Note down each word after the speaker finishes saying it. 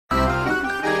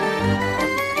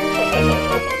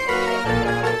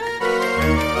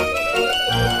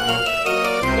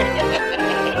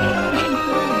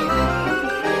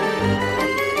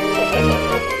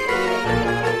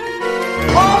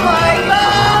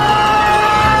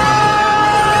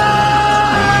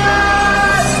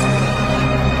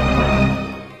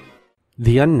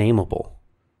The Unnamable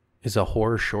is a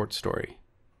horror short story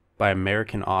by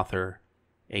American author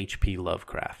H.P.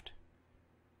 Lovecraft.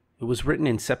 It was written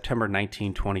in September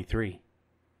 1923,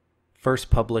 first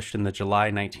published in the July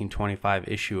 1925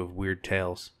 issue of Weird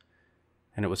Tales,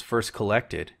 and it was first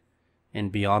collected in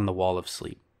Beyond the Wall of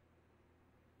Sleep.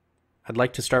 I'd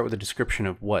like to start with a description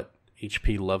of what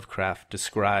H.P. Lovecraft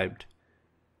described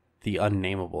the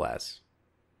Unnamable as.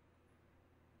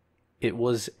 It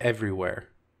was everywhere.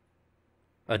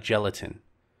 A gelatin,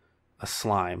 a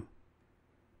slime,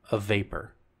 a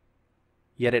vapor.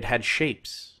 Yet it had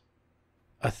shapes,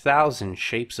 1,000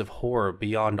 shapes of horror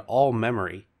beyond all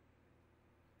memory.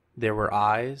 There were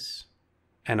eyes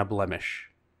and a blemish.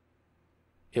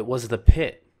 It was the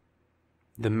pit,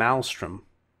 the maelstrom,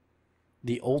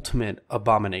 the ultimate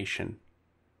abomination.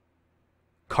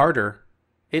 Carter,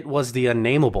 it was the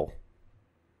Unnamable.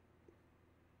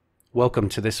 Welcome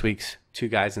to this week's Two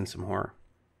Guys and Some Horror.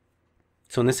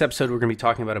 So in this episode, we're going to be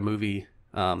talking about a movie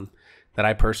that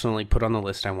I personally put on the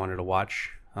list I wanted to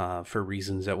watch for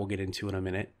reasons that we'll get into in a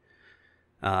minute.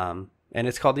 And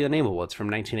it's called The Unnamable. It's from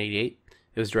 1988.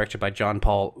 It was directed by John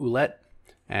Paul Ouellette,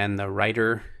 and the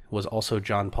writer was also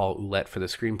John Paul Ouellette for the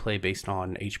screenplay based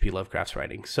on H.P. Lovecraft's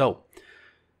writing. So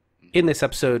in this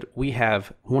episode, we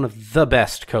have one of the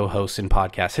best co-hosts in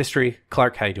podcast history.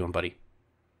 Clark, how you doing, buddy?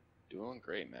 Doing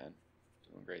great, man.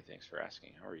 Doing great. Thanks for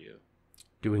asking. How are you?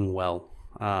 Doing well.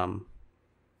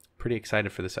 Pretty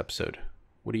excited for this episode.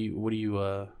 What do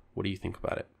you think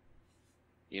about it?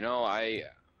 You know, I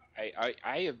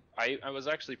was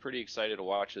actually pretty excited to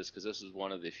watch this because this is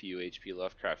one of the few H.P.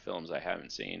 Lovecraft films I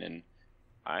haven't seen, and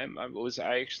I'm a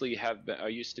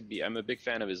big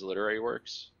fan of his literary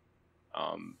works.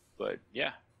 But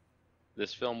yeah,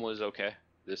 this film was okay.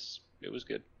 It was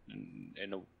good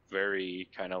in a very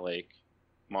kind of like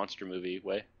monster movie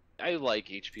way. I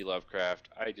like H.P. Lovecraft.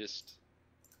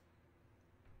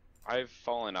 I've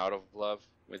fallen out of love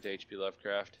with H.P.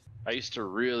 Lovecraft. I used to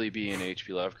really be in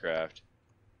H.P. Lovecraft,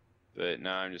 but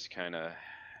now I'm just kind of,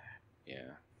 yeah.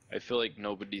 I feel like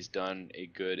nobody's done a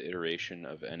good iteration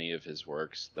of any of his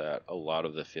works, that a lot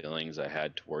of the feelings I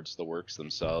had towards the works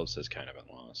themselves has kind of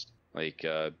been lost. Like,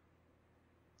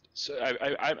 so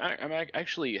I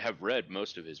actually have read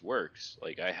most of his works.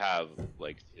 Like, I have,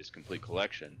 like, his complete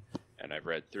collection, and I've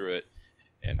read through it,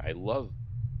 and I love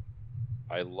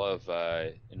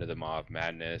Into the Maw of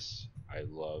Madness. I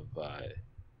love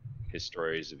his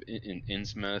stories of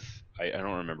Innsmouth. I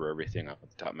don't remember everything off the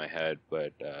top of my head,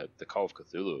 but The Call of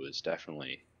Cthulhu is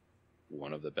definitely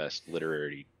one of the best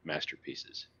literary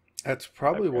masterpieces. That's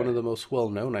probably one of the most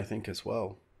well-known, I think, as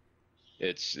well.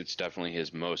 It's definitely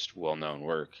his most well-known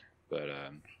work, but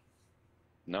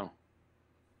no.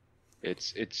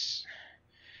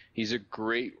 He's a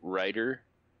great writer,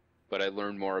 but I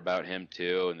learned more about him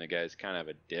too, and the guy's kind of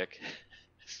a dick.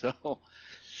 So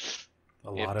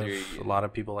a lot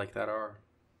of people like that are.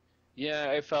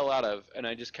 Yeah, I fell out of, and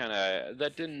I just kind of,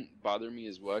 that didn't bother me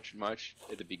as much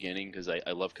at the beginning, because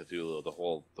I love Cthulhu. The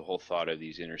whole thought of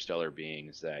these interstellar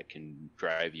beings that can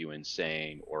drive you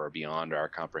insane or beyond our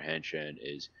comprehension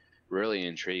is really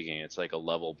intriguing. It's like a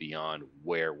level beyond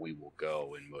where we will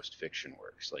go in most fiction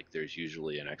works. Like, there's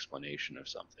usually an explanation of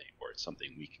something, or it's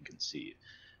something we can conceive.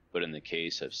 But in the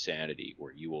case of sanity,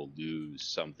 where you will lose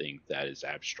something that is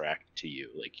abstract to you,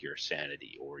 like your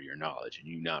sanity or your knowledge, and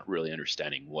you not really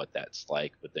understanding what that's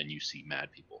like, but then you see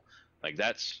mad people. Like,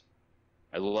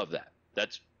 I love that.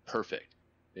 That's perfect.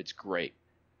 It's great.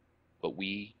 But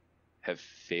we have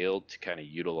failed to kind of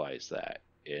utilize that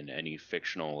in any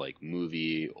fictional, like,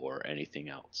 movie or anything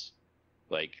else.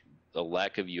 Like, the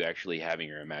lack of you actually having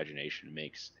your imagination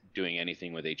makes doing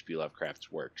anything with H.P.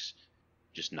 Lovecraft's works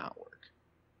just not work.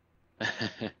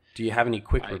 Do you have any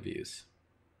quick reviews?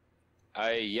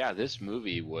 Yeah, this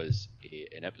movie was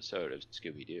an episode of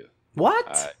Scooby-Doo.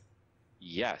 What?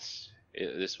 Yes,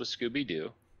 this was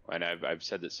Scooby-Doo, and I've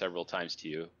said this several times to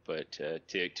you, but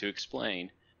to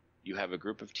explain, you have a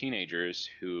group of teenagers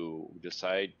who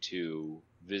decide to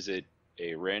visit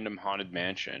a random haunted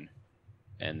mansion,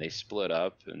 and they split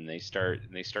up and they start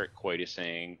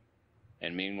coitusing.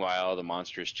 And meanwhile, the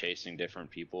monster's chasing different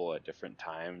people at different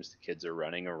times. The kids are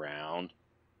running around,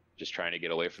 just trying to get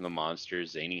away from the monster.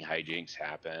 Zany hijinks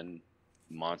happen.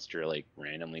 The monster, like,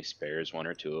 randomly spares one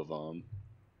or two of them.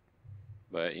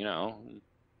 But, you know,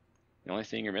 the only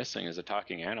thing you're missing is a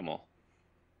talking animal.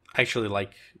 I actually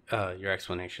like your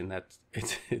explanation.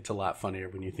 It's a lot funnier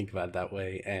when you think about it that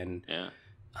way. And yeah.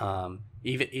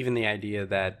 Even the idea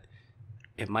that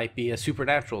it might be a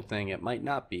supernatural thing, it might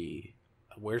not be.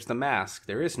 where's the mask?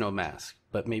 There is no mask.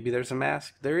 But maybe there's a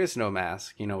mask. There is no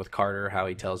mask. You know, with Carter, how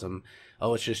he tells him,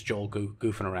 oh, it's just Joel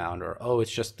goofing around, or oh,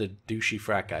 it's just the douchey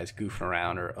frat guys goofing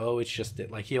around, or oh, it's just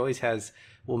that. Like he always has.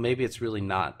 Well, maybe it's really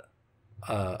not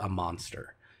a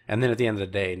monster. And then at the end of the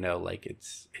day, no, like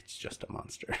it's just a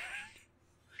monster.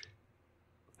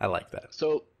 I like that.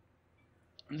 So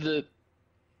the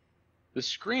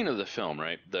screen of the film,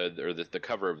 right? The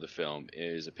cover of the film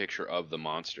is a picture of the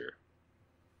monster,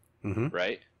 Mm-hmm.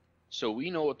 right? So we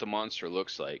know what the monster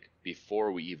looks like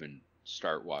before we even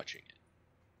start watching it.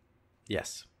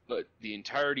 Yes. But the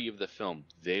entirety of the film,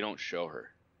 they don't show her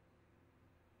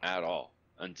at all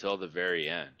until the very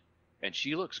end. And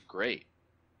she looks great.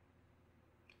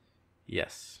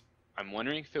 Yes. I'm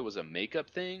wondering if it was a makeup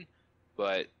thing,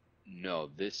 but no,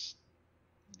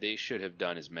 they should have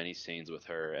done as many scenes with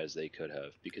her as they could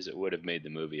have, because it would have made the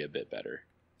movie a bit better.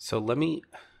 So let me,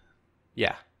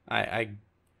 yeah, I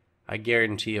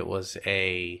guarantee it was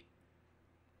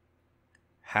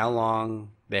how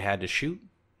long they had to shoot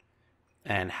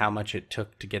and how much it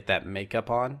took to get that makeup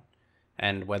on,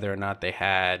 and whether or not they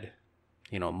had,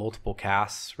 multiple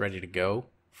casts ready to go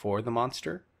for the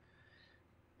monster.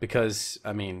 Because,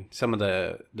 I mean, some of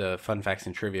the fun facts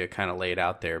and trivia kind of laid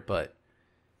out there, but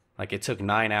like it took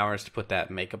 9 hours to put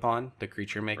that makeup on, the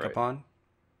creature makeup on,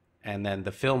 and then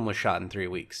the film was shot in 3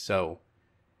 weeks. So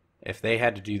if they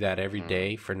had to do that every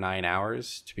day for 9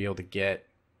 hours to be able to get,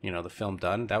 the film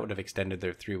done, that would have extended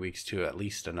their 3 weeks to at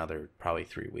least another probably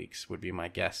 3 weeks would be my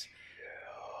guess.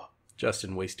 Yeah. Just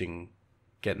in wasting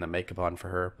getting the makeup on for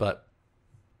her. But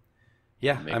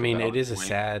yeah, I mean, it's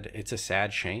a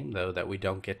sad shame though that we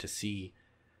don't get to see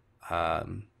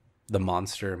the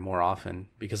monster more often,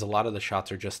 because a lot of the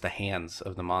shots are just the hands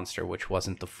of the monster, which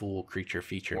wasn't the full creature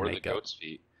feature makeup. Or the goat's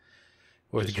feet.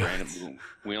 Or the goats.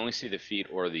 We only see the feet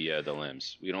or the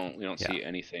limbs. We don't see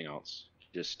anything else.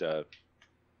 Just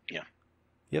yeah.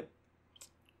 Yep.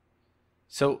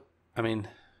 So, I mean,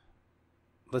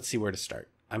 let's see where to start.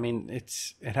 I mean,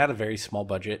 it had a very small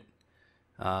budget,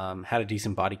 had a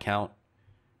decent body count.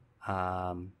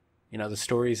 The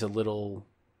story's a little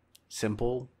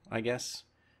simple, I guess.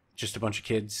 Just a bunch of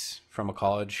kids from a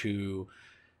college who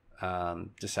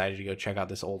decided to go check out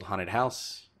this old haunted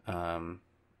house. And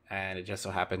it just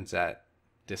so happens that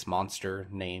this monster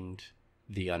named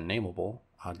the Unnamable,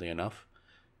 oddly enough,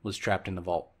 was trapped in the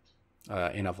vault,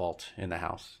 in the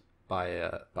house by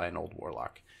an old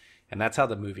warlock. And that's how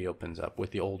the movie opens up,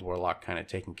 with the old warlock kind of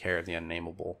taking care of the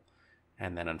Unnamable.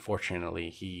 And then unfortunately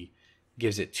he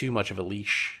gives it too much of a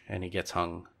leash and he gets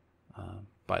hung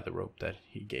by the rope that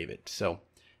he gave it. So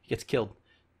he gets killed.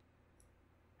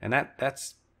 And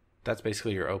that's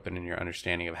basically your open and your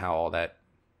understanding of how all that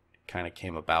kind of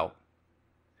came about.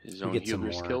 His own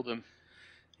hubris killed him.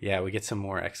 Yeah, we get some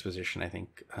more exposition, I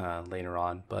think, later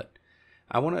on. But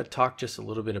I want to talk just a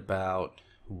little bit about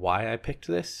why I picked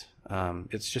this.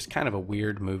 It's just kind of a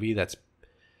weird movie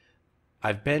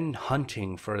I've been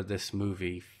hunting for this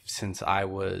movie since I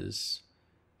was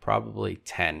probably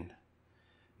 10.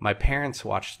 My parents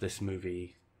watched this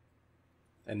movie,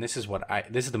 and this is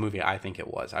the movie I think it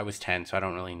was. I was 10, so I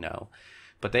don't really know.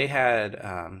 But they had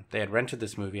rented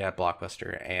this movie at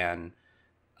Blockbuster, and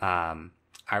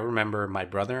I remember my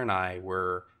brother and I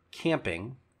were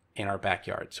camping in our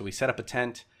backyard. So we set up a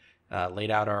tent, laid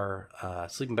out our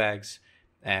sleeping bags,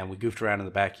 and we goofed around in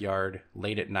the backyard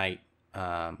late at night,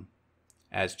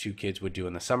 as two kids would do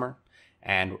in the summer.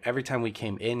 And every time we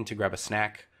came in to grab a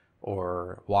snack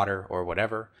or water or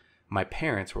whatever, my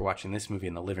parents were watching this movie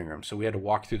in the living room. So we had to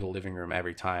walk through the living room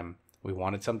every time we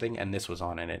wanted something, and this was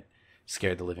on, and it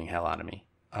scared the living hell out of me.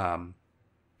 And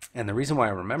the reason why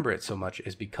I remember it so much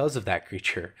is because of that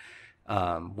creature.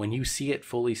 When you see it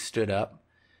fully stood up,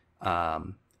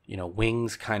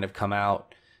 wings kind of come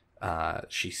out.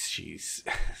 She's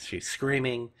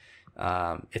screaming.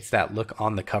 It's that look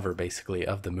on the cover, basically,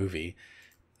 of the movie.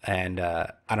 And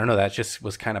I don't know, that just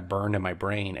was kind of burned in my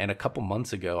brain. And a couple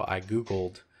months ago, I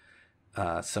Googled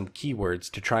some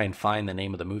keywords to try and find the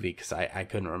name of the movie, because I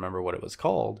couldn't remember what it was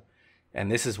called. And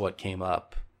this is what came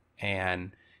up.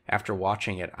 And after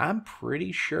watching it, I'm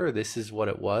pretty sure this is what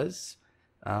it was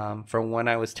from when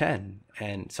I was 10.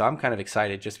 And so I'm kind of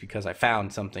excited just because I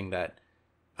found something that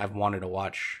I've wanted to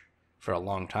watch for a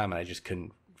long time, and I just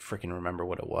couldn't freaking remember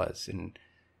what it was. And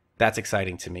that's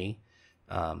exciting to me.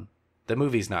 The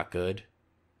movie's not good.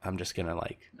 I'm just going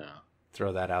to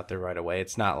throw that out there right away.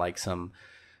 It's not like some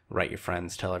write your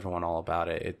friends, tell everyone all about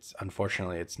it.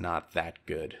 Unfortunately, it's not that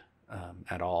good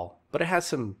at all. But it has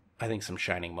some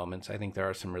shining moments. I think there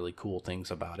are some really cool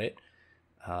things about it.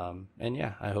 And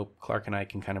yeah, I hope Clark and I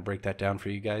can kind of break that down for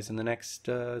you guys in the next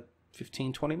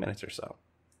 15, 20 minutes or so.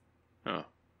 Huh.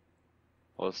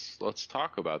 Let's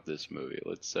talk about this movie.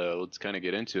 Let's kind of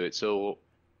get into it. So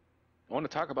I want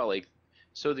to talk about like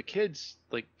so the kids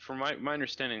like from my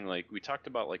understanding like we talked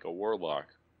about like a warlock,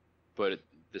 but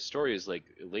the story is like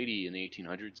a lady in the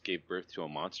 1800s gave birth to a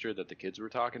monster that the kids were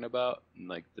talking about, and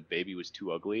like the baby was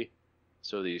too ugly,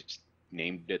 so they just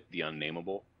named it the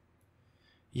Unnamable,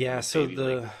 and Yeah, the so baby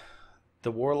like,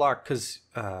 the warlock, because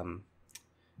well,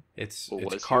 it's was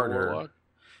he a Carter. warlock?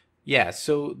 Yeah,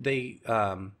 so they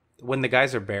when the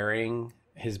guys are burying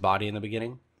his body in the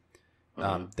beginning,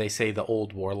 Uh-huh. they say the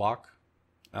old warlock.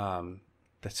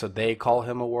 So they call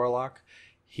him a warlock.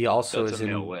 He also That's a is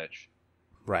male in witch,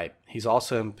 right. He's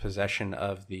also in possession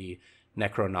of the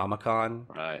Necronomicon,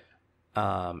 right?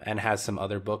 and has some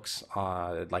other books,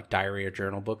 like diary or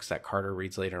journal books that Carter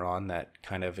reads later on that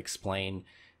kind of explain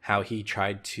how he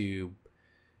tried to.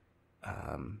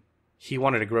 He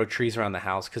wanted to grow trees around the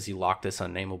house because he locked this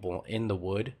Unnamable in the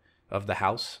wood of the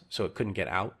house so it couldn't get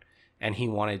out, and he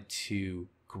wanted to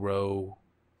grow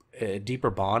a deeper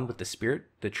bond with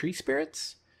the tree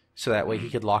spirits, so that way he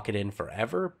Mm. could lock it in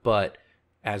forever. But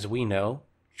as we know,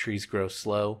 trees grow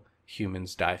slow,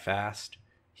 humans die fast.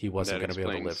 He wasn't That going to be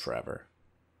able to live explains forever.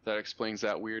 that explains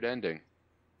that weird ending.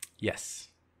 Yes.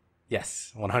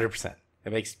 Yes, 100%.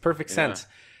 It makes perfect Yeah. sense.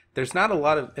 There's not a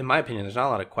lot of, in my opinion, there's not a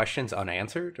lot of questions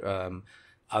unanswered,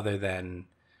 other than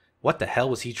what the hell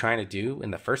was he trying to do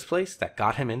in the first place that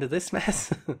got him into this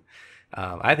mess?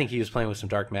 I think he was playing with some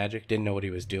dark magic, didn't know what he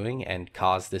was doing, and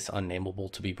caused this Unnamable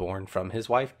to be born from his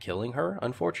wife, killing her,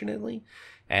 unfortunately,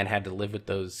 and had to live with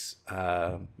those,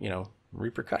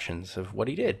 repercussions of what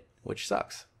he did, which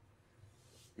sucks.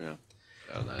 Yeah.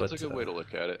 That's a But good way to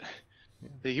look at it.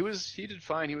 He did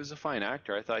fine. He was a fine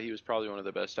actor. I thought he was probably one of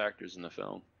the best actors in the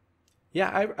film. yeah,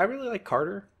 I really like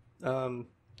Carter, the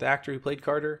actor who played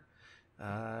Carter.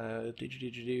 Did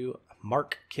you do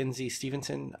Mark Kinsey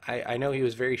Stevenson? I know he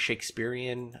was very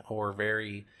Shakespearean or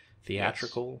very Yes.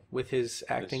 theatrical with his This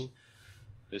acting,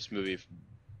 this movie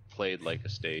played like a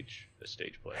stage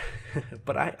play.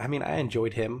 but I mean I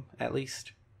enjoyed him at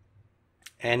least,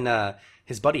 and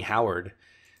his buddy Howard,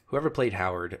 whoever played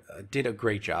Howard, did a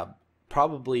great job.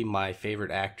 Probably my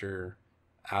favorite actor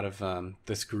out of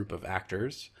this group of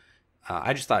actors.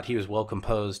 I just thought he was well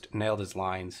composed, nailed his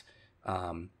lines,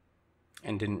 um,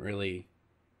 and didn't really,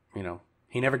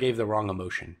 he never gave the wrong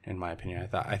emotion. In my opinion,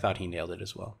 I thought he nailed it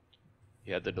as well.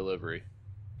 He had the delivery.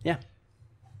 Yeah.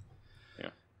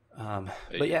 Yeah.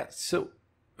 But yeah, so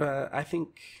I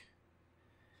think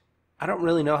I don't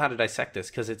really know how to dissect this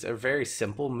because it's a very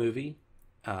simple movie.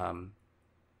 Um,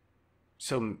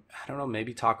 so I don't know.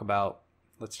 Maybe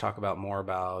let's talk about more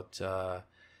about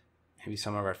maybe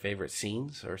some of our favorite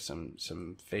scenes or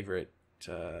some favorite.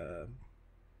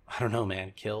 I don't know,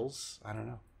 man. Kills. I don't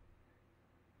know.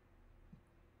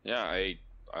 Yeah, I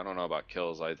don't know about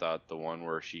kills. I thought the one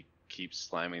where she keeps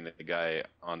slamming the guy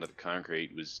onto the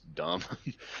concrete was dumb.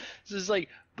 This is like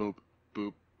boop,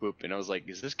 boop, boop, and I was like,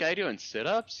 is this guy doing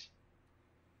sit-ups?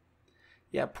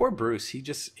 Yeah, poor Bruce. He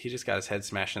just got his head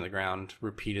smashed in the ground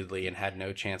repeatedly and had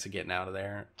no chance of getting out of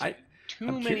there. I'm Too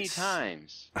many curious.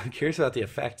 times. I'm curious about the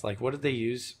effect. Like, what did they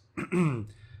use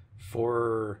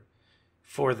for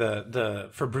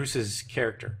for Bruce's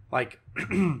character? Like,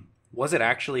 was it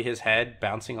actually his head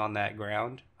bouncing on that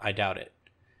ground? I doubt it.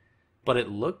 But it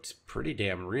looked pretty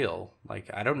damn real.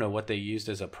 Like, I don't know what they used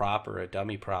as a prop or a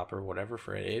dummy prop or whatever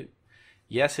for it.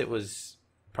 Yes, it was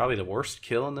probably the worst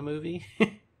kill in the movie.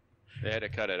 They had to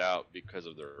cut it out because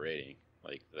of the rating,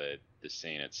 like the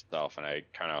scene itself, and I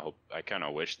kind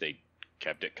of wish they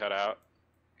kept it cut out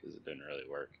because it didn't really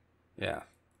work. Yeah,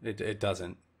 it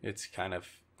doesn't. It's kind of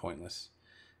pointless.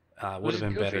 Would Which have is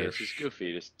been goofy. better. It's just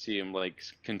goofy to see him like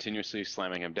continuously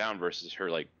slamming him down versus her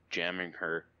like jamming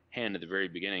her hand at the very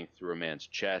beginning through a man's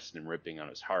chest and ripping on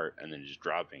his heart and then just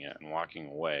dropping it and walking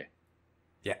away.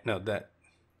 Yeah, no, that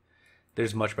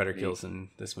there's much better I mean, kills in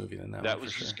this movie than that one that for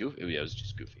was just sure. goofy. Yeah, it was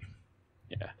just goofy.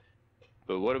 Yeah.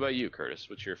 But what about you, Curtis?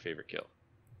 What's your favorite kill?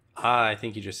 I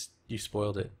think you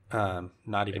spoiled it. Not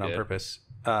I even on did. purpose.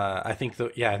 I think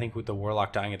with the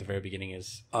warlock dying at the very beginning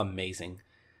is amazing.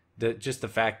 The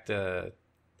fact the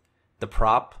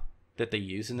prop that they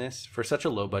use in this for such a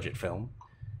low budget film,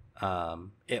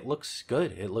 it looks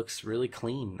good. It looks really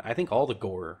clean. I think all the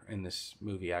gore in this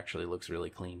movie actually looks really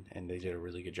clean, and they did a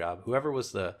really good job. Whoever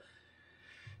was the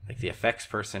effects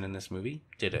person in this movie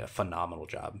did a phenomenal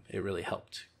job. It really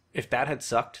helped. If that had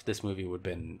sucked, this movie would have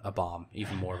been a bomb,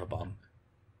 even more of a bomb.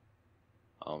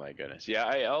 Oh my goodness. Yeah,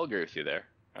 I'll agree with you there.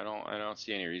 I don't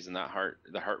see any reason that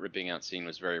the heart ripping out scene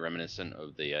was very reminiscent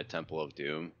of the Temple of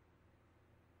Doom,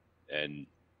 and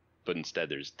but instead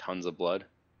there's tons of blood.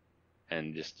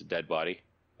 and just a dead body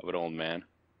of an old man.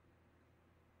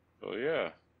 Oh yeah.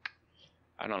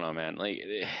 I don't know, man. Like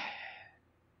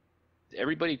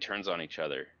everybody turns on each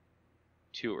other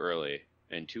too early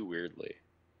and too weirdly.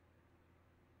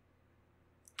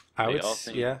 They all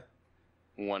think yeah.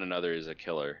 one another is a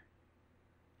killer.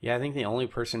 Yeah, I think the only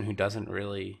person who doesn't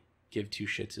really give two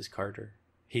shits is Carter.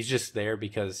 He's just there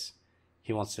because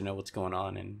he wants to know what's going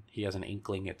on, and he has an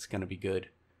inkling it's going to be good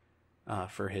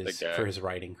for his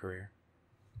writing career.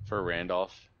 For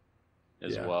Randolph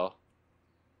as well.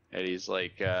 And he's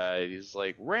like,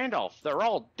 Randolph, they're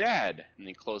all dead. And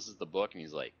he closes the book and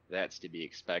he's like, that's to be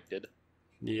expected.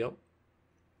 Yep.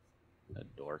 A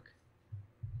dork.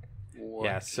 What?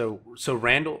 Yeah, so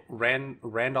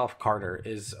Randolph Carter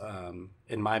is,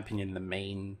 in my opinion, the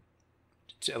main.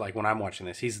 Like when I'm watching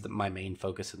this, he's my main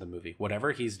focus of the movie.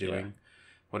 Whatever he's doing,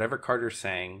 whatever Carter's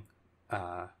saying,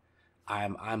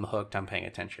 I'm hooked. I'm paying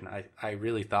attention. I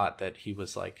really thought that he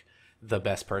was like the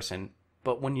best person,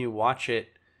 but when you watch it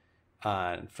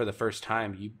for the first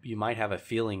time, you might have a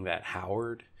feeling that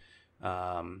Howard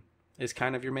is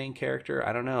kind of your main character.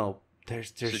 I don't know.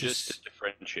 There's just to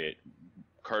differentiate,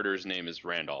 Carter's name is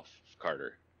Randolph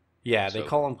Carter. Yeah, they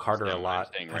call him Carter a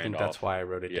lot. I think that's why I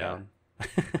wrote it down.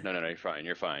 No,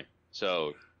 you're fine.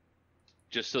 So,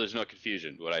 just so there's no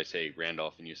confusion, when I say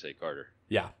Randolph and you say Carter.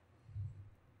 Yeah.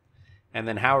 And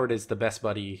then Howard is the best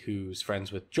buddy who's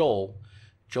friends with Joel.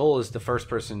 Joel is the first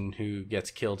person who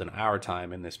gets killed in our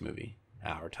time in this movie.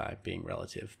 Our time being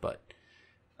relative, but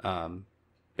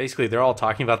basically they're all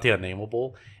talking about the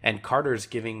Unnamable, and Carter's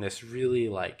giving this really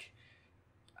like,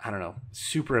 I don't know,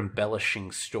 super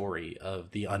embellishing story of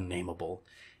the Unnamable.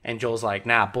 And Joel's like,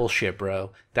 nah, bullshit,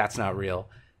 bro. That's not real.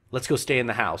 Let's go stay in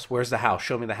the house. Where's the house?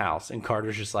 Show me the house. And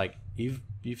Carter's just like, you've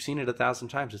seen it 1,000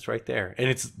 times. It's right there. And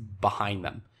it's behind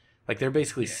them. Like they're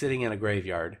basically sitting in a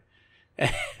graveyard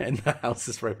and the house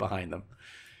is right behind them.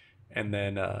 And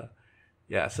then,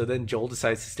 so then Joel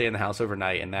decides to stay in the house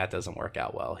overnight, and that doesn't work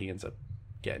out well. He ends up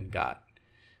getting got.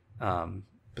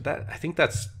 But I think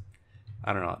that's,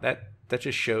 I don't know, that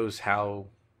just shows how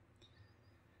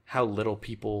little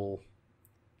people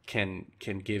can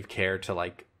give care to,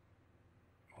 like,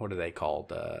 what are they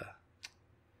called?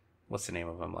 What's the name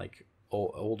of them? Like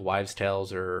old wives'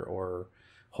 tales or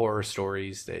horror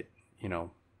stories that, you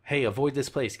know, hey, avoid this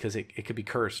place because it could be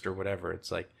cursed or whatever.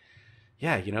 It's like,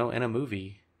 yeah, you know, in a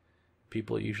movie,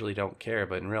 people usually don't care.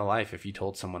 But in real life, if you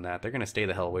told someone that, they're going to stay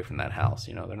the hell away from that house.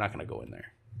 You know, they're not going to go in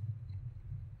there.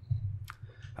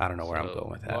 I don't know where I'm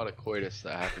going with that. A lot of coitus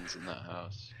that happens in that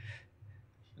house.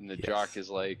 And the jock is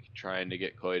like trying to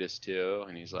get coitus too,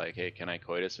 and he's like, "Hey, can I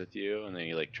coitus with you?" And then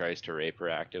he like tries to rape her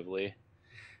actively.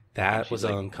 That was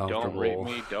like, uncomfortable. Don't rape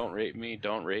me! Don't rape me!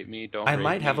 Don't rape me! Don't. I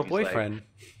might have a boyfriend. Like,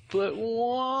 but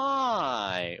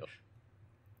why?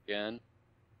 Again.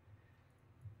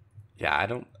 Yeah, I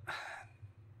don't.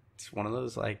 It's one of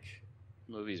those like.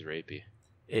 Movie's rapey.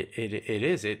 It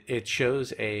is. It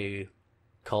shows a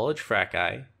college frat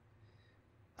guy.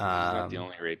 He's not the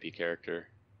only rapey character.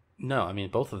 No, I mean,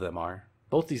 both of them are.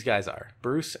 Both these guys are.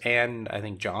 Bruce and I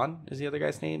think John is the other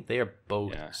guy's name. They are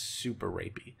both super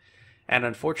rapey. And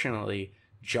unfortunately,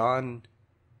 John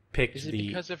picked Is it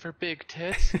because of her big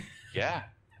tits? Yeah.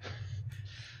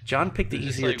 John picked the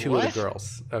easier two of the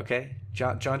girls, okay?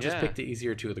 John just picked the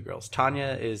easier two of the girls.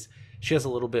 Tanya she has a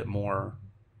little bit more,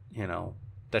 you know,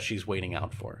 that she's waiting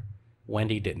out for.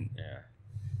 Wendy didn't. Yeah.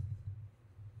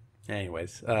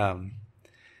 Anyways,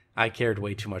 I cared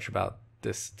way too much about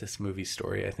this movie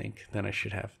story, I think, than I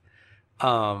should have.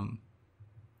 Oh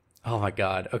my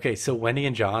god. Okay, so Wendy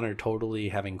and John are totally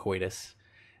having coitus,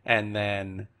 and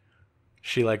then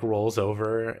she like rolls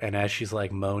over, and as she's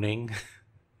like moaning,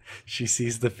 she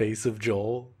sees the face of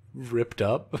Joel ripped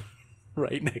up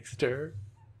right next to her.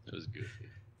 It was goofy.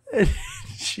 And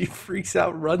she freaks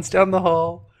out, runs down the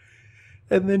hall,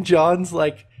 and then John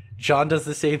does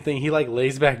the same thing. He like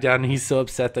lays back down, and he's so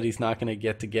upset that he's not going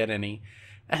to get any.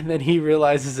 And then he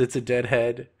realizes it's a dead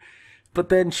head. But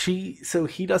then so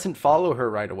he doesn't follow her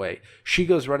right away. She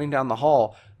goes running down the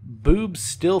hall, boobs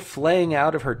still flaying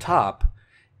out of her top,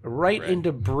 right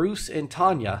into Bruce and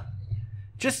Tanya.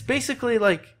 Just basically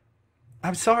like,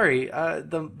 I'm sorry,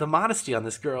 the modesty on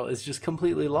this girl is just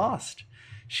completely lost.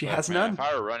 She has none. If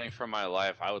I were running for my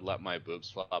life, I would let my boobs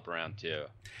flop around too.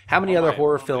 How many other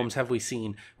horror films have we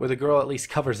seen where the girl at least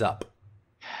covers up?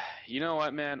 You know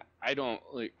what, man?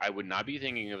 I would not be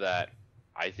thinking of that.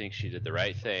 I think she did the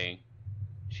right thing.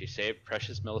 She saved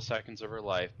precious milliseconds of her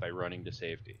life by running to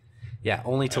safety. Yeah,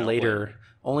 only to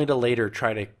later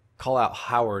try to call out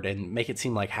Howard and make it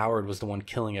seem like Howard was the one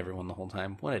killing everyone the whole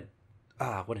time. What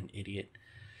an idiot.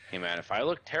 hey man, if I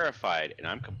look terrified and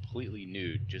I'm completely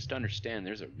nude, just understand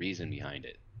there's a reason behind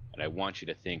it. And I want you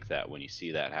to think that when you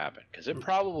see that happen, because it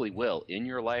probably will in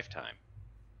your lifetime.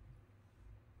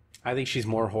 I think she's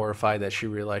more horrified that she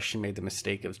realized she made the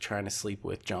mistake of trying to sleep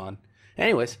with John.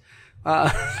 Anyways,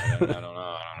 I don't know.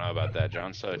 I don't know about that.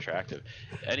 John's so attractive.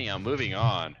 Anyhow, moving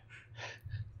on.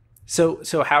 so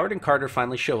Howard and Carter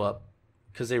finally show up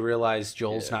because they realize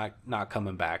Joel's Yeah. not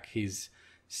coming back. He's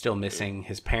still missing.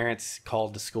 His parents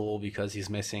called to school because he's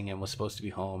missing and was supposed to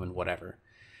be home and whatever.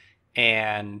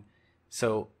 And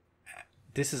so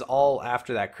this is all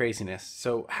after that craziness.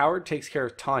 So Howard takes care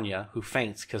of Tanya, who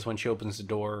faints because when she opens the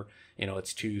door,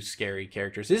 it's two scary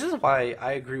characters. This is why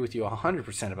I agree with you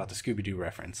 100% about the Scooby-Doo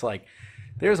reference. Like,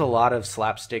 there's a lot of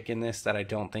slapstick in this that I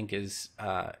don't think is,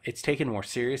 it's taken more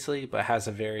seriously, but has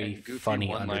a very And goofy funny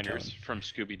one-liners undertone. from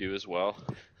Scooby-Doo as well.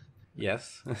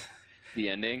 Yes. The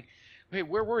ending. Wait,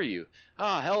 where were you?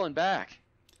 Ah, hell and back.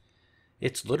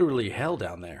 It's literally hell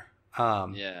down there.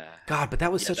 Yeah. God, but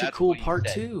that was Yeah, such a that's cool what he part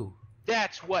said. too.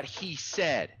 That's what he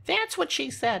said. That's what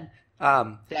she said.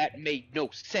 That made no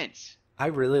sense. I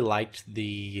really liked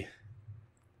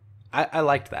I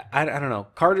liked that. I don't know.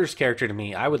 Carter's character to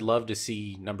me, I would love to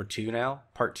see number 2 now,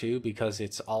 part 2, because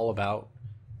it's all about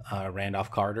Randolph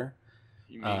Carter.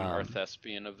 You mean our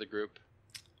thespian of the group?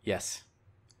 Yes.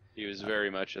 He was very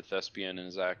much a thespian in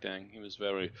his acting. He was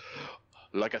very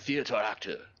like a theater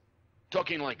actor,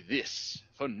 talking like this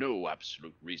for no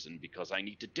absolute reason because I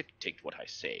need to dictate what I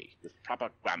say with proper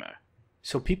grammar.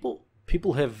 So people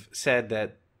have said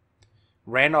that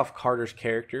Randolph Carter's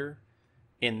character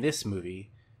in this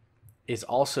movie is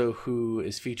also who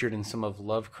is featured in some of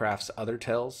Lovecraft's other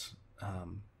tales.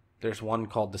 There's one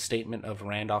called The Statement of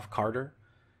Randolph Carter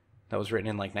that was written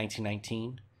in like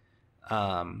 1919.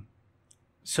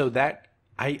 So that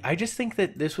I just think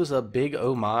that this was a big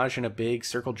homage and a big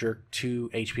circle jerk to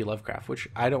H.P. Lovecraft, which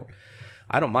I don't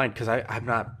mind because I'm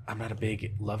not a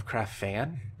big Lovecraft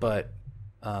fan, but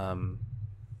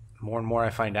more and more I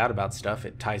find out about stuff,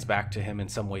 it ties back to him in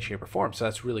some way, shape, or form. So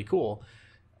that's really cool.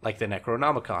 Like the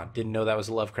Necronomicon. Didn't know that was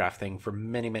a Lovecraft thing for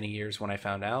many, many years when I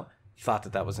found out. Thought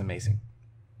that was amazing.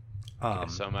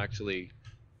 So I'm actually...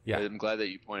 Yeah. I'm glad that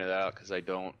you pointed that out because I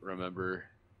don't remember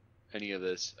any of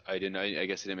this. I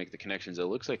guess I didn't make the connections. It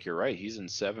looks like you're right. He's in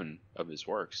 7 of his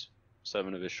works.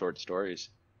 7 of his short stories.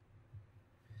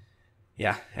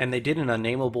 Yeah, and they did an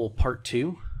Unnamable Part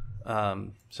 2.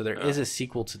 So there is a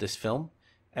sequel to this film.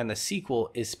 And the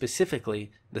sequel is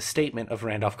specifically The Statement of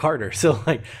Randolph Carter. So,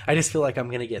 like, I just feel like I'm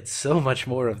going to get so much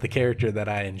more of the character that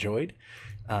I enjoyed.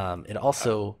 It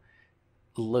also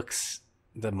looks...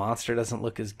 The monster doesn't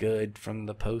look as good from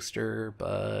the poster,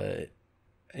 but...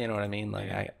 You know what I mean?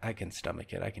 Like, I can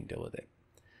stomach it. I can deal with it.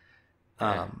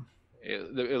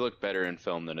 It looked better in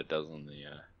film than it does on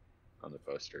the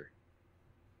poster.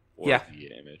 Or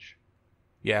the image.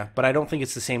 Yeah, but I don't think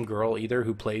it's the same girl either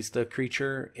who plays the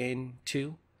creature in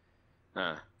 2.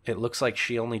 It looks like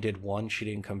she only did 1. She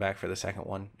didn't come back for the second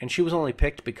one. And she was only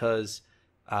picked because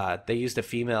they used a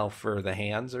female for the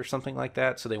hands or something like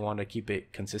that. So they wanted to keep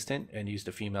it consistent and used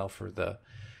a female for the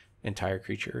entire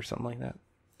creature or something like that.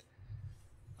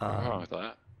 I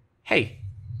thought. Hey,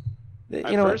 you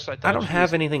know what? I don't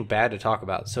have anything bad to talk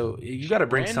about. So you got to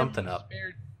bring something up.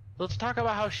 Let's talk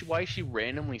about why she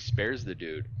randomly spares the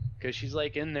dude. Because she's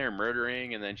like in there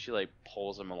murdering, and then she like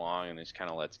pulls him along, and just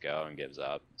kind of lets go and gives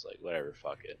up. It's like whatever,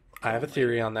 fuck it. I have a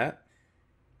theory on that.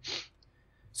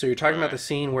 So you're talking about the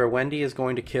scene where Wendy is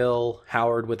going to kill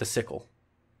Howard with a sickle.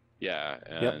 Yeah,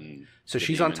 and so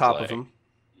she's on top of him.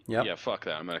 Yep. Yeah, fuck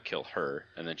that. I'm gonna kill her,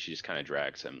 and then she just kind of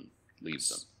drags him,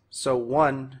 leaves him. So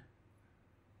one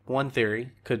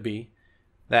theory could be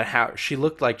that she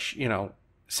looked like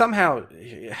somehow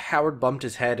Howard bumped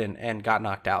his head and got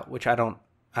knocked out, which I don't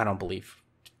believe.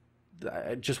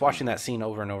 Just watching that scene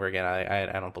over and over again,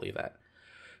 I don't believe that.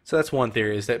 So that's one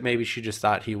theory, is that maybe she just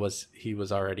thought he was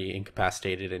already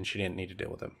incapacitated and she didn't need to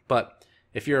deal with him. But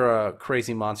if you're a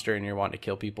crazy monster and you're wanting to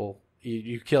kill people,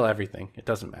 you kill everything. It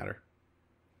doesn't matter.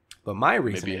 But my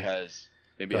reasoning...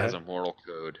 Maybe it has a moral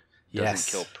code.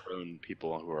 Doesn't kill prone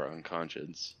people who are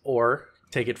unconscious. Or,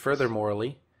 take it further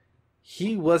morally,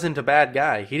 he wasn't a bad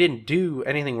guy. He didn't do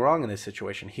anything wrong in this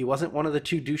situation. He wasn't one of the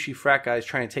 2 douchey frat guys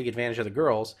trying to take advantage of the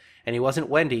girls, and he wasn't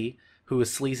Wendy, who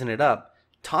was sleazing it up.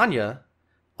 Tanya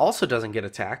also doesn't get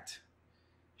attacked.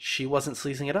 She wasn't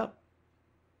sleazing it up.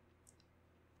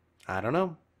 I don't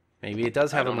know. Maybe it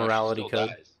does have a morality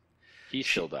code. Dies. He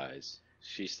still dies.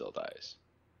 She still dies.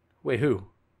 Wait, who?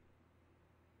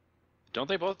 Don't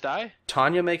they both die?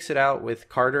 Tanya makes it out with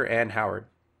Carter and Howard.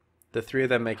 The 3 of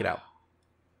them make it out.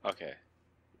 Okay.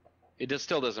 It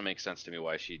still doesn't make sense to me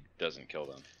why she doesn't kill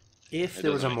them. if It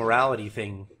there was doesn't a make morality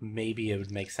thing, maybe it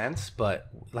would make sense. But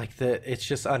like it's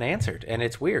just unanswered, and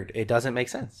it's weird. It doesn't make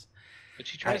sense. But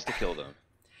she I, tries to kill them.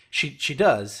 she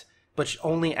does, but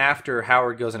only after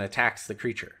Howard goes and attacks the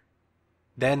creature.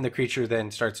 Then the creature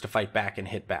then starts to fight back and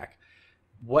hit back.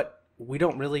 What we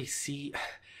don't really see.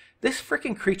 This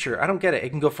freaking creature, I don't get it.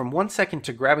 It can go from 1 second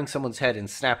to grabbing someone's head and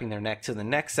snapping their neck to the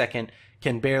next second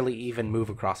can barely even move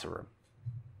across a room.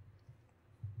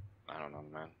 I don't know,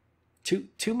 man.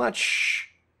 Too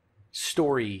much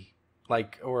story,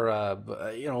 like,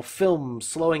 or film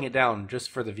slowing it down just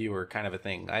for the viewer, kind of a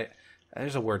thing.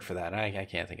 There's a word for that. I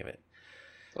can't think of it.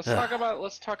 Let's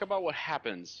talk about what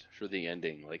happens for the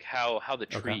ending, like how the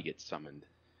tree Okay. gets summoned.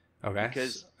 Okay.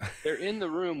 Because they're in the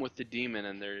room with the demon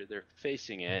and they're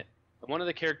facing it. One of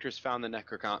the characters found the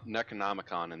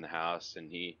Necronomicon in the house,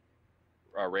 and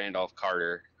Randolph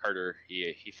Carter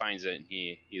he finds it and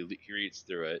he reads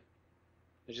through it.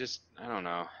 It's just, I don't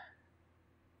know.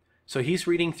 So he's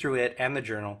reading through it and the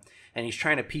journal, and he's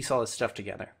trying to piece all this stuff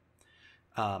together.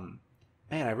 Man,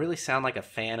 I really sound like a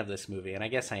fan of this movie, and I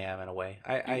guess I am in a way.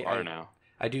 You are now.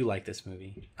 I do like this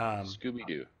movie.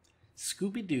 Scooby-Doo.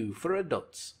 Scooby-Doo for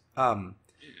adults. Yeah,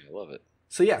 I love it.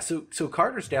 So yeah, so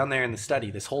Carter's down there in the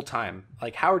study this whole time.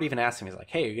 Like Howard even asked him, he's like,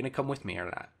 "Hey, are you gonna come with me or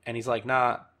not?" And he's like,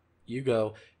 "Nah, you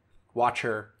go, watch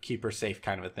her, keep her safe,"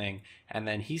 kind of a thing. And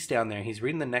then he's down there, he's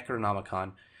reading the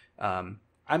Necronomicon.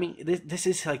 I mean, this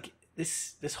is like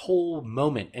this whole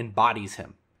moment embodies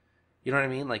him. You know what I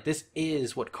mean? Like this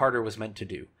is what Carter was meant to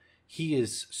do. He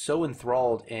is so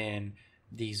enthralled in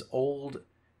these old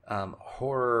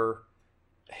horror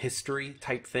history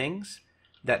type things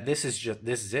that this is it.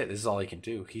 This is all he can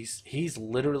do. He's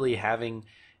literally having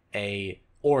a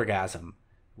orgasm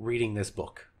reading this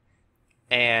book.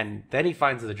 And then he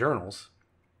finds the journals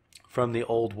from the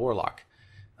old warlock.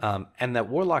 And that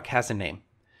warlock has a name.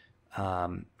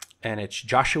 And it's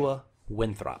Joshua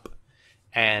Winthrop.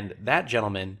 And that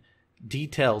gentleman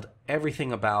detailed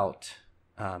everything about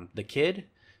the kid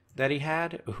that he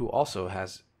had, who also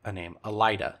has a name,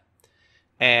 Elida.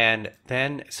 And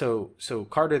then, so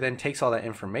Carter then takes all that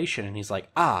information and he's like,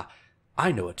 I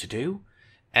know what to do.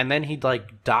 And then he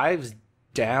like dives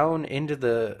down into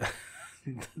the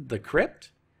the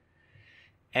crypt,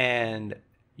 and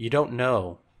you don't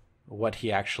know what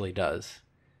he actually does,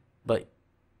 but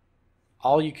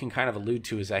all you can kind of allude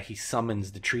to is that he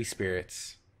summons the tree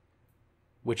spirits,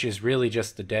 which is really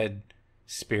just the dead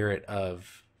spirit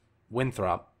of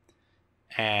Winthrop.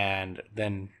 And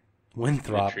then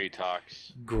Winthrop The tree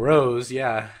talks. grows,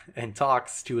 and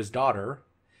talks to his daughter,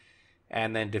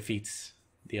 and then defeats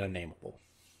the Unnamable.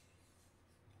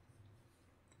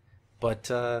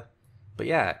 But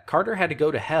yeah, Carter had to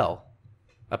go to hell,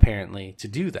 apparently, to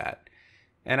do that.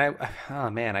 And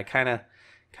I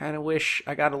kind of wish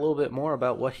I got a little bit more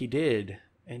about what he did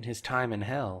in his time in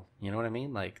hell. You know what I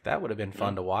mean? Like that would have been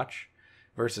fun to watch,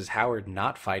 versus Howard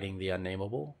not fighting the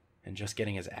Unnamable and just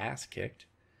getting his ass kicked.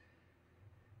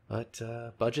 But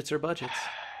budgets are budgets.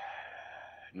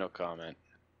 No comment.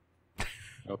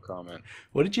 No comment.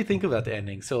 What did you think about the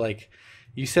ending? So, like,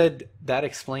 you said that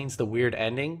explains the weird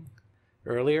ending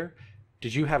earlier.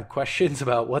 Did you have questions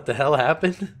about what the hell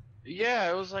happened? Yeah,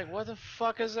 it was like, what the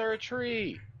fuck is there a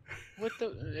tree? What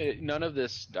the? None of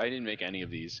this. I didn't make any of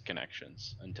these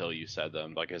connections until you said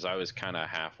them, because I was kind of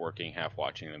half working, half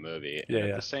watching the movie. And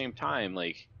at the same time,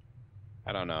 like,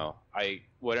 I don't know.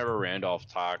 Whenever Randolph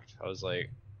talked, I was like,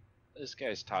 this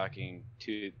guy's talking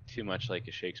too much like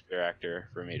a Shakespeare actor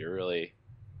for me to really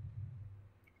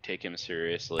take him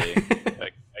seriously.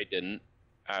 Like, I didn't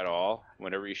at all.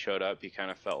 Whenever he showed up, he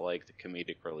kind of felt like the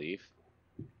comedic relief,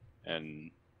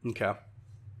 and Okay.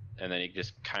 and then he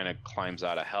just kind of climbs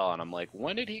out of hell, and I'm like,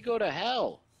 when did he go to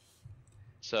hell?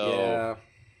 So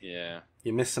yeah,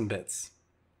 you missed some bits.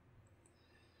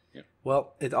 Yep.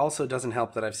 Well, it also doesn't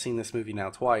help that I've seen this movie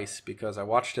now twice, because I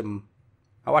watched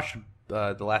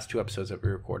the last two episodes that we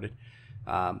recorded,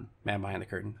 Man Behind the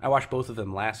Curtain. I watched both of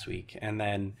them last week, and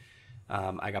then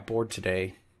I got bored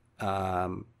today,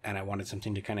 and I wanted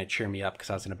something to kind of cheer me up because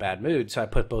I was in a bad mood, so I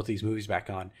put both these movies back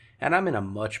on, and I'm in a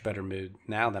much better mood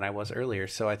now than I was earlier,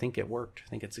 so I think it worked. I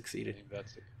think it I succeeded. think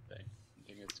that's a good thing.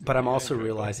 But I'm also enjoy both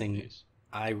realizing movies.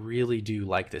 I really do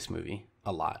like this movie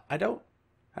a lot. I don't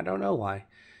know why.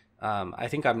 I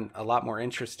think I'm a lot more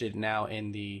interested now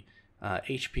in the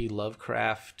H.P.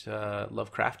 Lovecraft,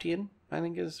 Lovecraftian, I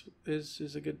think is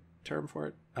a good term for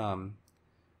it.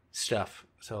 Stuff.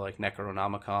 So like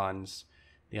Necronomicons,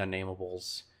 the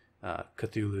Unnamables,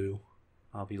 Cthulhu.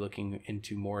 I'll be looking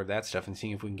into more of that stuff and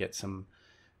seeing if we can get some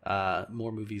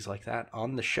more movies like that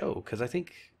on the show. Because I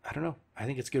think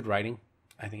it's good writing.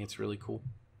 I think it's really cool.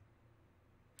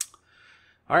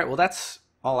 All right, well, that's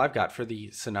all I've got for the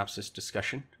synopsis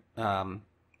discussion.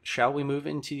 Shall we move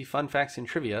into the fun facts and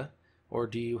trivia, or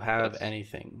do you have Let's.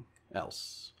 anything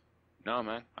else? No,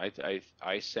 man.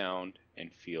 I sound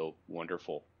and feel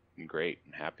wonderful and great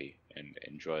and happy and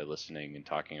enjoy listening and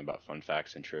talking about fun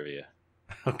facts and trivia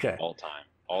Okay. all time,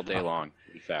 all day All long.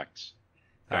 In facts.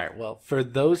 right, well, for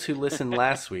those who listened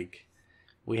last week,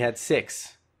 we had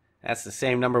 6. That's the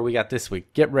same number we got this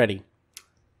week. Get ready.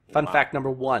 Fun Wow. fact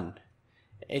number 1.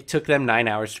 It took them 9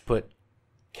 hours to put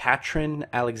Katrin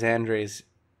Alexandre's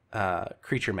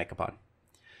creature makeup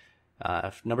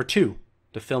on. Number 2,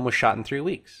 the film was shot in 3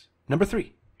 weeks. Number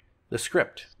 3, the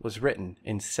script was written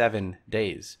in 7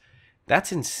 days.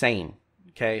 That's insane.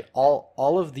 Okay,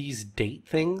 all of these date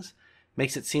things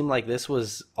makes it seem like this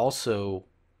was also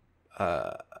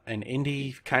an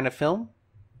indie kind of film.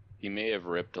 He may have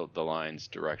ripped the lines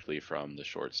directly from the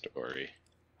short story.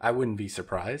 I wouldn't be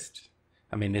surprised.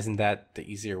 I mean, isn't that the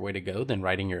easier way to go than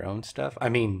writing your own stuff? I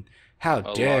mean, how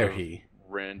A dare lot of he?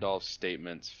 Randolph's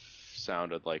statements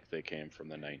sounded like they came from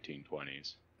the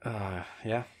 1920s.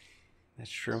 Yeah, that's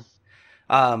true.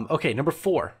 Okay, number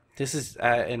 4. This is,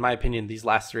 in my opinion, these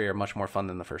last 3 are much more fun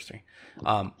than the first 3.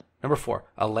 Number 4,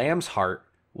 a lamb's heart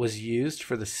was used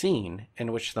for the scene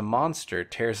in which the monster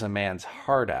tears a man's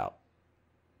heart out.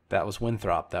 That was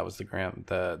Winthrop. That was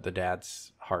the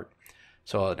dad's heart.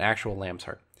 So an actual lamb's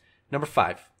heart. Number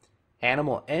 5,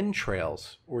 animal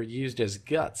entrails were used as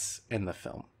guts in the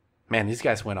film. Man, these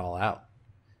guys went all out.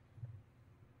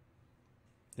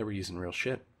 They were using real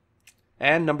shit.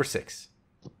 And number 6,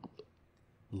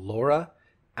 Laura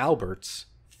Albert's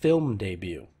film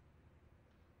debut.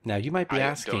 Now you might be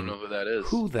asking, I don't know who that is.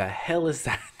 who the hell is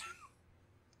that?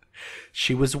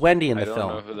 She was Wendy in the film.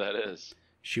 I don't know who that is.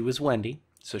 She was Wendy,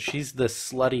 so she's the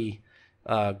slutty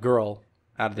girl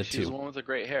out of the She's two. the one with the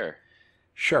great hair.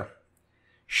 Sure.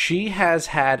 She has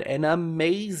had an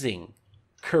amazing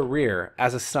career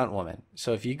as a stunt woman.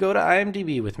 So if you go to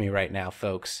IMDb with me right now,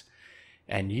 folks,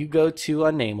 and you go to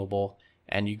Unnamable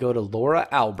and you go to Laura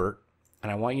Albert,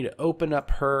 and I want you to open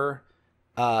up her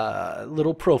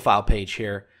little profile page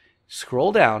here,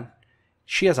 scroll down.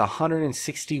 She has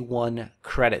 161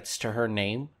 credits to her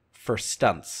name for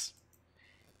stunts.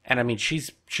 And I mean,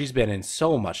 she's been in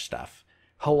so much stuff.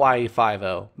 Hawaii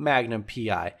Five-0, Magnum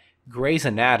PI, Grey's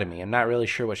Anatomy. I'm not really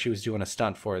sure what she was doing a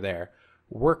stunt for there.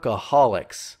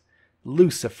 Workaholics,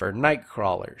 Lucifer,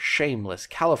 Nightcrawler, Shameless,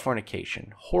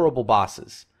 Californication, Horrible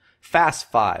Bosses,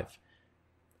 Fast Five.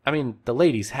 I mean, the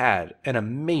lady's had an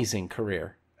amazing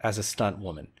career as a stunt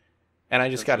woman. And I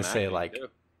just got to say, like,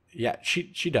 yeah,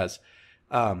 she does.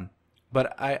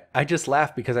 But I just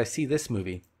laugh because I see this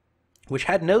movie, which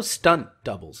had no stunt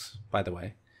doubles, by the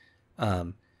way.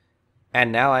 And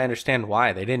now I understand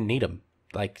why they didn't need them.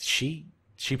 Like she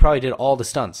probably did all the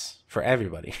stunts for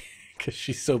everybody because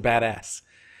she's so badass.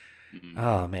 Mm-hmm.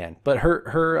 Oh man! But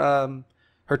her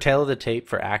tail of the tape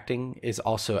for acting is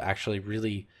also actually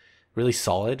really, really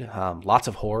solid. Lots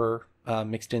of horror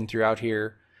mixed in throughout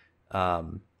here. A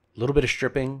little bit of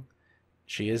stripping.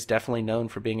 She is definitely known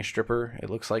for being a stripper. It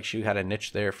looks like she had a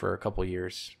niche there for a couple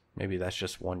years. Maybe that's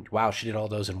just one. Wow, she did all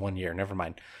those in 1 year. Never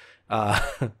mind.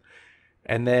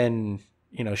 And then,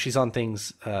 you know, she's on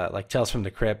things like Tales from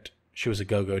the Crypt. She was a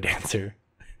go-go dancer.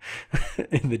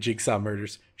 In the Jigsaw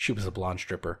Murders, she was a blonde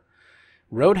stripper.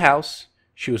 Roadhouse,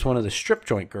 she was one of the strip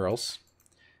joint girls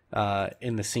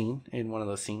in one of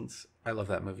those scenes. I love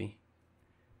that movie.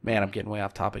 Man, I'm getting way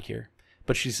off topic here.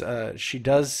 But she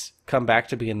does come back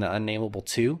to be in the Unnamable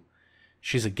 2.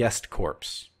 She's a guest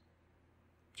corpse.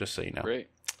 Just so you know. Great.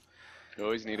 You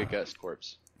always need a guest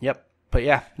corpse. Yep. But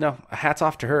yeah, no, hats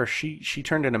off to her. She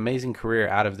turned an amazing career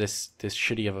out of this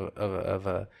shitty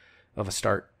of a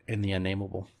start in the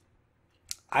Unnamable.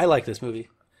 I like this movie.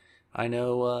 I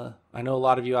know a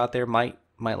lot of you out there might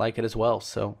like it as well.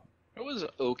 So it was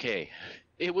okay.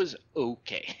 It was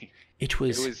okay.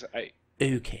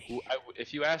 Okay.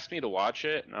 If you asked me to watch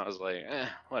it, and I was like,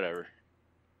 whatever.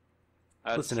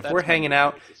 Listen, if we're hanging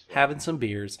out, having some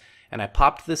beers, and I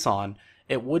popped this on,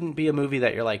 it wouldn't be a movie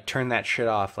that you're like, turn that shit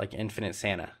off like Infinite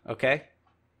Santa, okay?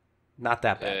 Not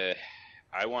that bad.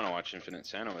 I want to watch Infinite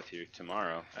Santa with you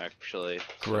tomorrow, actually.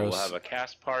 Gross. So we'll have a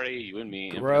cast party, you and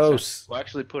me. Gross. We'll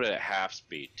actually put it at half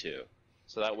speed, too.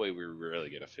 So that way we really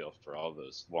get a feel for all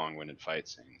those long-winded fight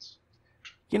scenes.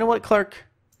 You know what, Clark?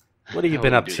 What have you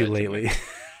been up to lately? I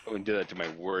wouldn't do that to my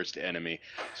worst enemy.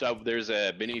 So there's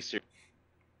a mini-series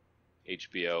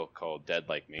HBO called Dead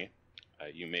Like Me.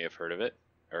 You may have heard of it.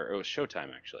 Or it was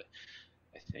Showtime, actually.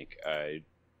 I think.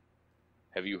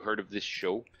 Have you heard of this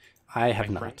show? I have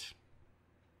not.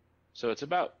 So it's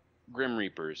about Grim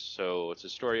Reapers. So it's a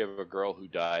story of a girl who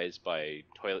dies by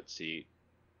toilet seat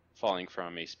falling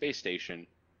from a space station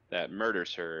that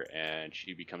murders her, and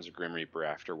she becomes a Grim Reaper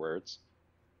afterwards.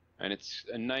 And it's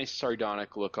a nice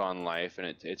sardonic look on life,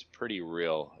 and it's pretty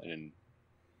real. And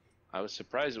I was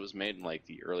surprised it was made in like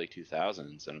the early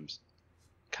 2000s, and I'm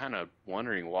kind of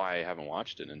wondering why I haven't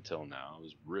watched it until now. It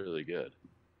was really good.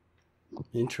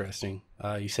 Interesting.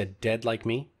 You said Dead Like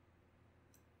Me?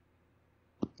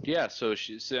 Yeah, so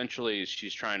she's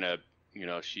trying to,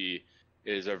 she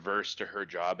is averse to her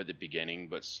job at the beginning,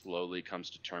 but slowly comes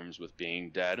to terms with being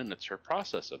dead, and it's her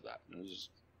process of that.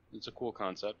 It's a cool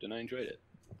concept, and I enjoyed it.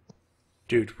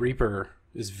 Dude, Reaper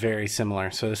is very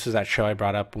similar. So this is that show I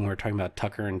brought up when we were talking about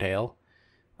Tucker and Dale,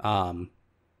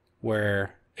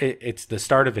 where it's the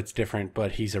start of it's different,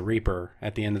 but he's a Reaper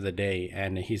at the end of the day,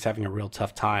 and he's having a real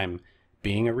tough time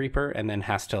being a Reaper, and then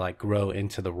has to like grow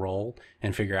into the role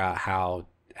and figure out how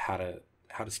to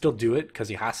still do it, because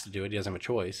he has to do it. He doesn't have a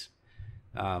choice,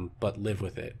 but live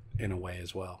with it in a way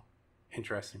as well.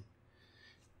 Interesting.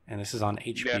 And this is on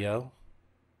HBO.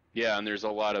 Yeah, and there's a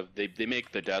lot of they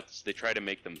make the deaths, they try to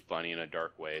make them funny in a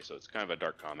dark way, so it's kind of a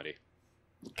dark comedy.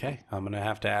 Okay, I'm gonna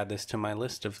have to add this to my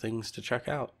list of things to check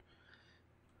out.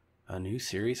 A new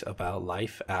series about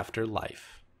life after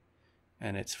life,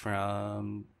 and it's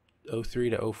from 03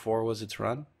 to 04 was its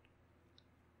run.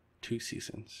 2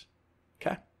 seasons.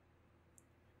 Okay.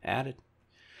 Added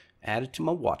to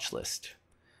my watch list.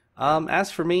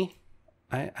 As for me,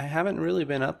 I haven't really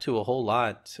been up to a whole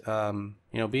lot.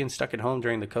 Being stuck at home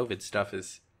during the COVID stuff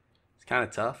it's kind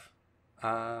of tough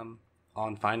on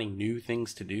finding new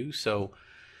things to do. So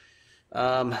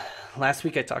last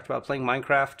week I talked about playing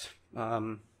Minecraft.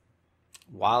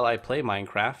 While I play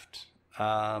Minecraft,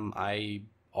 I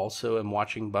also am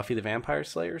watching Buffy the Vampire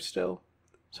Slayer still.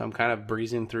 So I'm kind of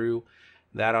breezing through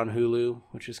that on Hulu,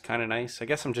 which is kind of nice. I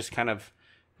guess I'm just kind of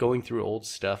going through old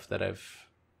stuff that I've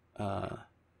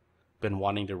been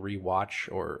wanting to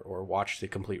rewatch or watch the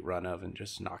complete run of, and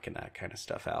just knocking that kind of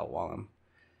stuff out while I'm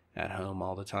at home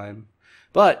all the time.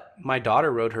 But my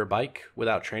daughter rode her bike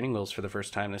without training wheels for the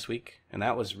first time this week, and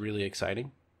that was really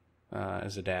exciting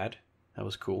as a dad. That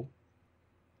was cool.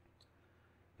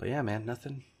 But yeah, man,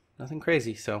 nothing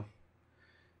crazy. So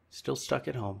still stuck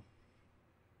at home,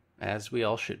 as we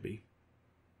all should be.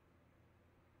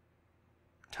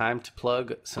 Time to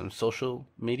plug some social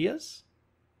medias.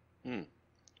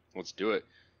 Let's do it.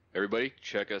 Everybody,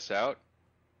 check us out.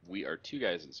 We are Two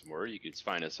Guys and Some Horror. You can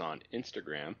find us on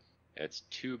Instagram. It's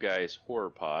Two Guys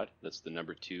Horror Pod. That's the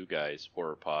number 2 Guys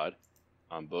Horror Pod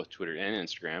on both Twitter and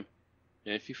Instagram.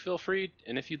 And if you feel free,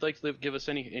 and if you'd like to give us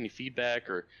any feedback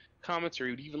or comments, or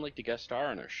you'd even like to guest star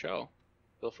on our show,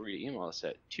 feel free to email us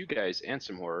at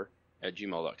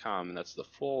twoguysandsomehorror@gmail.com, and that's the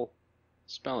full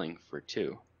spelling for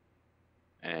two.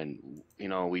 And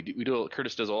we do.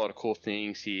 Curtis does a lot of cool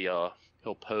things. He'll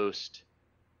post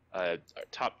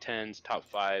top 10s, top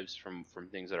 5s from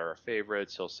things that are our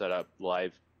favorites. He'll set up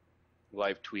live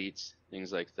tweets,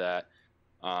 things like that.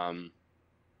 And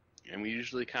we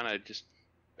usually kind of just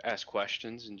ask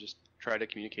questions and just try to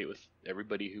communicate with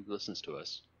everybody who listens to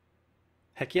us.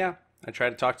 Heck yeah. I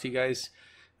try to talk to you guys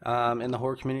in the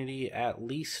horror community at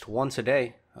least once a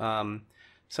day.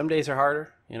 Some days are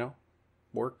harder,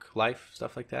 work, life,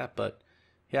 stuff like that. But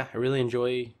yeah, I really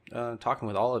enjoy talking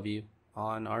with all of you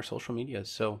on our social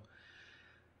medias. So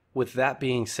with that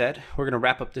being said, we're going to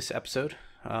wrap up this episode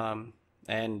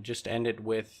and just end it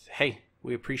with, hey,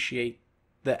 we appreciate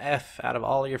the F out of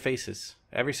all of your faces,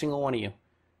 every single one of you.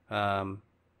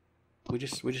 We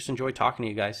just enjoy talking to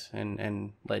you guys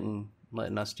and letting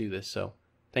us do this. So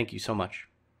thank you so much.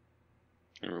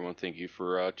 Everyone, thank you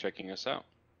for checking us out.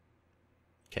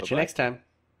 Catch you next time.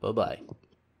 Bye-bye.